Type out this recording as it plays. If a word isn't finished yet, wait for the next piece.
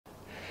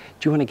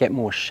Do you want to get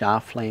more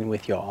shaft lean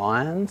with your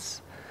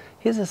irons?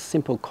 Here's a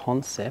simple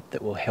concept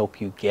that will help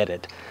you get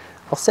it.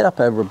 I'll set up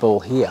over a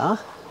ball here.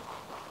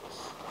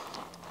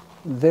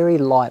 Very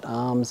light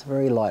arms,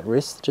 very light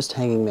wrists, just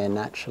hanging there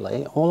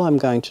naturally. All I'm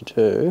going to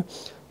do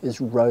is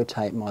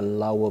rotate my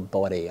lower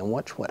body and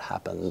watch what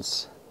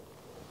happens.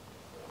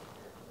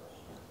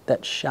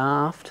 That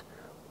shaft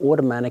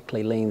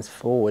automatically leans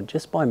forward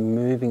just by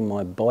moving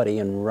my body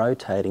and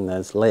rotating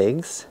those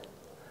legs.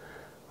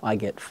 I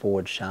get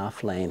forward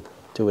shaft lean.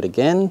 Do it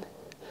again.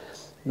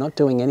 Not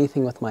doing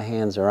anything with my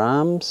hands or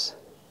arms.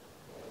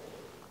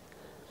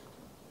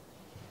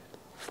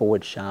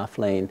 Forward shaft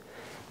lean.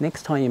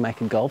 Next time you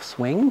make a golf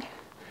swing,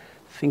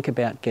 think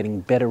about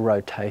getting better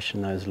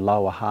rotation those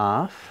lower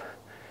half,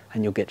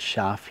 and you'll get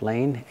shaft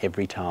lean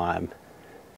every time.